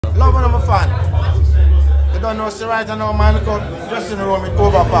Love when I'm a fan. You don't know, see right now, man, because dressing room is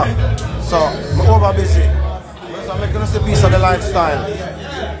overpacked. So, I'm over busy. So I'm making us a piece of the lifestyle.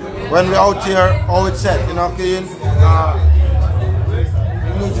 When we're out here, how it's set, you know, clean. You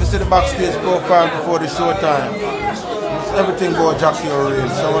need to see the backstage profile before the show time. It's everything about Jahcure real.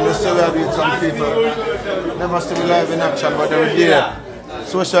 So when they say we are with some people, never see me live in action, but they're there.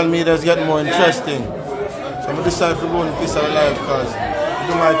 Social media is getting more interesting. So I decided to go in a piece of life because I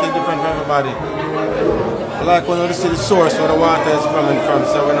do my thing different from everybody. I like when you see the source where the water is coming from,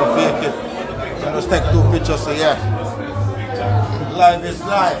 so when I fake it, I just take 2 pictures, so yeah. Life is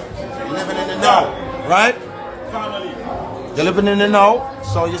life. You're living in the now, right? You're living in the now,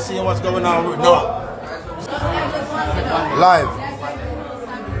 so you're seeing what's going on right now. Live.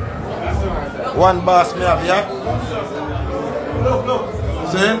 One boss me have, yeah?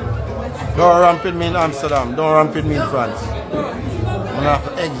 See? Don't ramp with me in Amsterdam, don't ramp with me in France. I'm gonna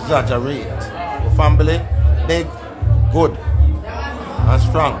have to exaggerate. Family, big, good, and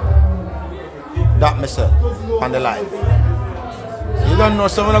strong. That me say, on the life. You don't know,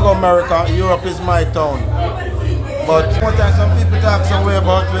 so when I go to America, Europe is my town. But one time some people talk some way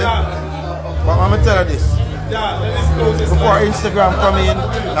about me. But I'm gonna tell you this. Before Instagram come in,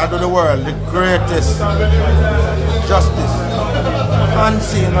 I do the world, the greatest justice.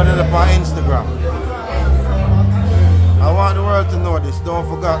 Unseen other than on Instagram. I want the world to know this. Don't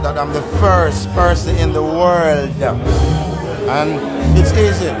forget that I'm the first person in the world. And it's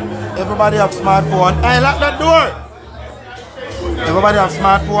easy. Everybody have smartphone. Hey, lock that door! Everybody have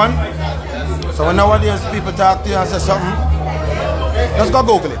smartphone. So when nowadays people talk to you and say something, just go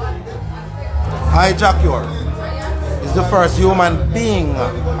Google it. I, Jahcure, is the first human being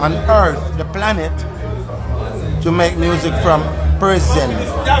on Earth, the planet, to make music from prison.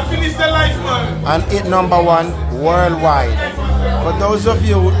 And it #1 worldwide. For those of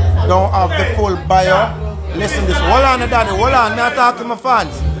you who don't have the full bio, listen this. Hold on, daddy, hold on. May I talk to my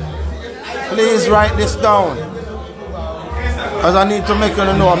fans? Please write this down. As I need to make you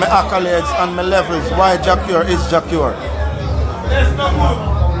know my accolades and my levels, why Jahcure is Jahcure.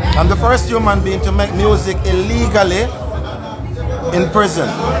 I'm the first human being to make music illegally in prison.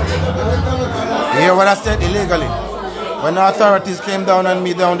 You hear what I said? Illegally. When the authorities came down on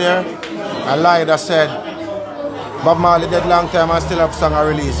me down there, I lied. I said, Bob Marley dead long time, I still have song I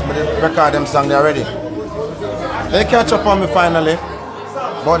release, but they record them song they already. They catch up on me finally,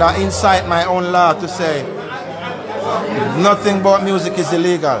 but I incite my own law to say, nothing but music is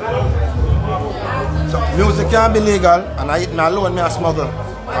illegal. So music can be legal, and I eat alone, me I smuggle.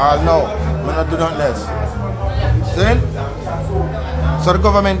 No, I not do nothing less. See? So the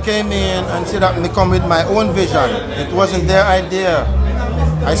government came in and said that me come with my own vision. It wasn't their idea.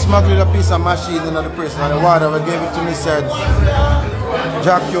 I smuggled a piece of machine into the prison and the water they gave it to me said,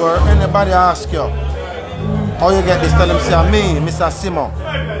 Jahcure, anybody ask you, how you get this? Tell him say, me, Mr. Simo.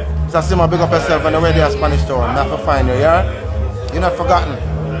 Mr. Simo, big up yourself and the way they are Spanish town. I have to find you, yeah? You're not forgotten.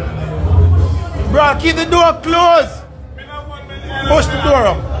 Bro, keep the door closed. Push the door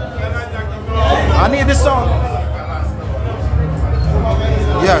up. I need this song.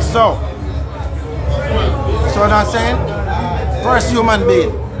 Yeah, so what I'm saying? First human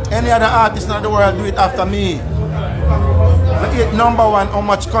being. Any other artist in the world do it after me. I hit #1 how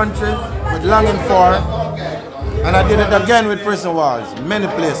much country with Longing For, and I did it again with Prison Walls, many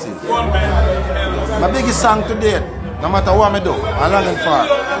places. My biggest song to date, no matter what I do, I'm Longing For.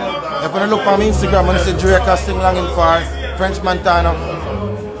 If you look on my Instagram and see Drake sing Longing For, French Montana,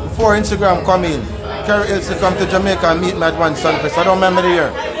 before Instagram come in, Carrie Ilse come to Jamaica and meet me at one Sunfest. I don't remember the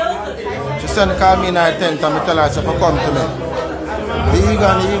year. She sent call me in her tent and I tell her to come to me. The ego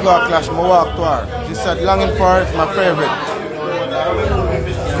and the ego clash, I walk to her. She said Longing For is my favorite.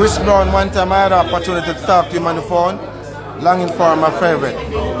 Chris Brown, one time I had an opportunity to talk to him on the phone. Longing For my favorite.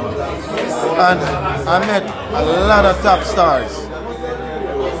 And I met a lot of top stars.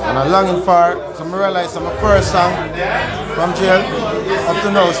 And I'm Longing For, so I realized my first song from jail, up to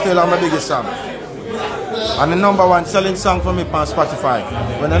now still I'm my biggest song. And the #1 selling song for me on Spotify.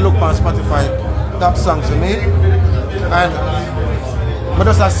 When I look on Spotify, top songs for me. And but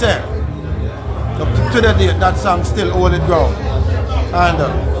as I said, up to the date, that song still hold it ground. And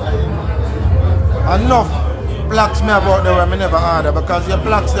enough plaques me about there where I never order, because you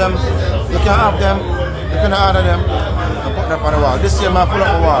plaques them, you can have them, you can order them and put them on the wall. This year I pull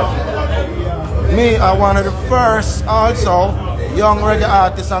up the wall. Me, I one of the first also young reggae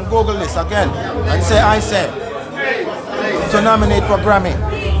artists, and Google this again and say I said to nominate for Grammy.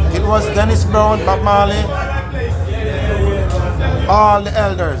 It was Dennis Brown, Bob Marley, all the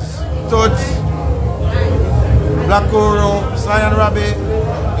elders, Toots, Black Guru, Sly and Robbie.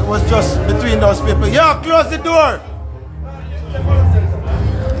 It was just between those people. Yo, close the door!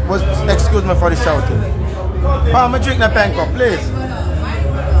 Excuse me for the shouting. I'm drink the pen cup, please.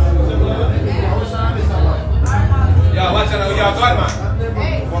 Yeah, watch out, you're God, man.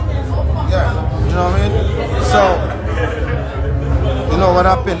 Yeah, you know what I mean? So, you know what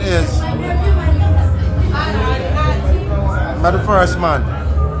happened is, I'm the first man.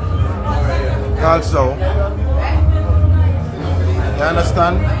 Also, you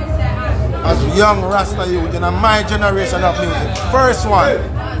understand? As young Rasta youth in my generation of music, first one,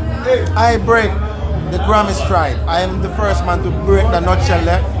 I break the Grammy stride. I am the first man to break the nutshell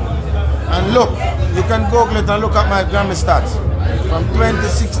there. And look, you can Google it and look at my Grammy stats. From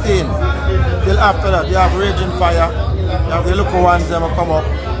 2016 till after that, you have Raging Fire, you have the little ones that will come up,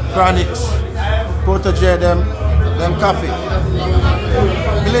 Chronics, Protege them Coffee.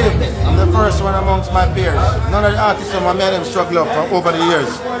 Believe me, I'm the first one amongst my peers. None of the artists I made them struggle up for over the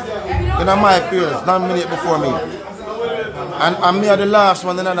years. You know, my peers, nominated before me. And I'm the last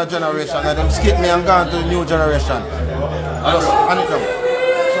one in another generation, and them skip me and gone to the new generation. I just panic them.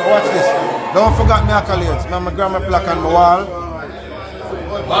 So watch this. Don't forget my accolades. My grandma plaque on my wall.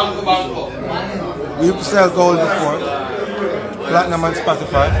 Banco, banco. We used to sell gold before. Platinum on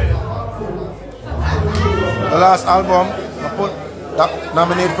Spotify. The last album, I put that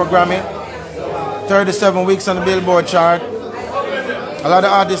nominated for Grammy. 37 weeks on the Billboard chart. A lot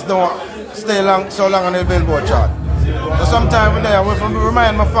of artists don't stay so long on the Billboard chart. But sometimes I have to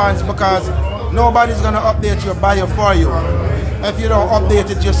remind my fans because nobody's going to update your bio for you. If you don't update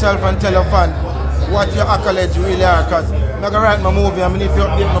it yourself and tell your fan what your accolades really are, because I'm going to write my movie and I need to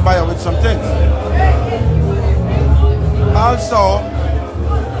update my bio with some things. Also,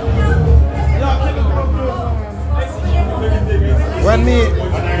 when me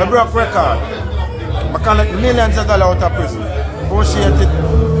broke record, I collect millions of dollars out of prison. Appreciate it.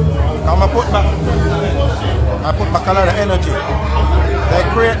 I put back a lot of energy. They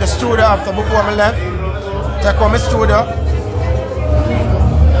create the studio after before I left. Take on my studio.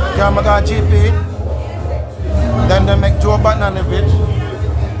 I got GP. Then they make Joe Bogdanovich.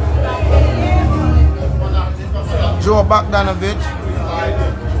 Joe Bogdanovich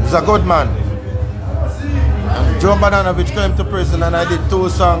is a good man. And Joe Bogdanovich came to prison and I did 2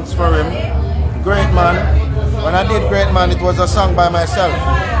 songs for him. Great Man. When I did Great Man, it was a song by myself.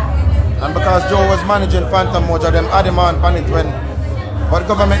 And because Joe was managing Phantom Moja, them had him on it when. But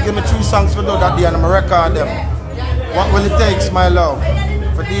government gave me 3 songs to do that day and I'm record them. What Will It Take, My Love,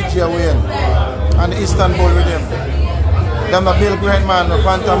 for DJ Wayne and the Istanbul Rhythm. Then I built Great Man, the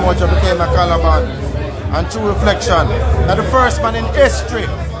Phantom Moja became a Calaban. And True Reflection. Now the first man in history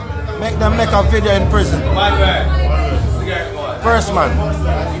make them make a video in prison. First man.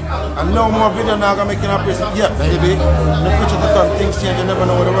 And no more video now gonna make in a prison. Yeah, baby. In the future to come, things change, you never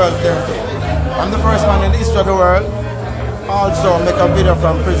know what the world turns to. I'm the first man in the history of the world also make a video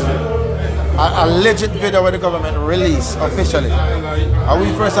from prison. A legit video where the government release officially. And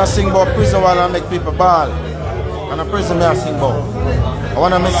we first I sing about prison while I make people ball. And a prison me I sing about. I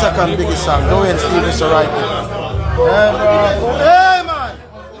want to my second biggest song, the way Stevie so right. Hey bro. Hey man!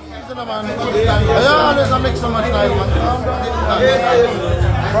 Easy man. I always make so much noise man.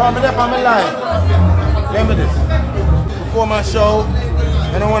 Bro, I'm there for my life. Remember this. Before my show,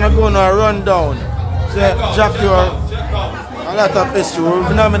 I don't want to go on a rundown. Say, Jahcure, a lot of history. We've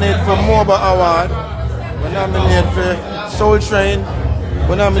been nominated for Mobile Award. We're nominated for Soul Train.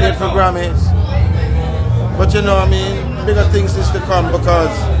 We're nominated for Grammys. But you know what I mean? Bigger things is to come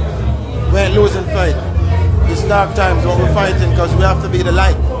because we ain't losing fight. It's dark times what we're fighting because we have to be the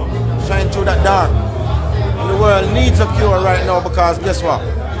light. Shine through that dark. And the world needs a cure right now because guess what?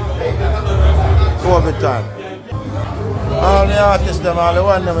 COVID time. All the artists, them, all the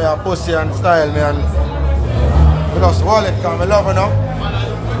one them are pussy and style me and we just hold it because I love you now.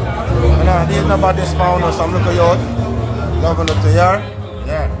 And I did about this man so I'm looking out. Loving it to here.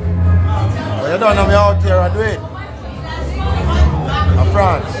 Yeah. But you don't know me out here and do it. In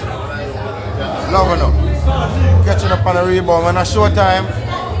France. Loving you. Catching up on the rebound. When I show time,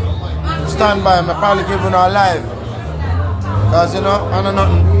 stand by me, probably giving her live. Because you know, I know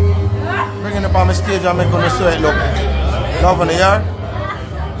nothing. Bringing up on my stage and making the show it look. Loving the year.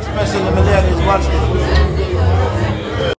 Especially the millennials watch this.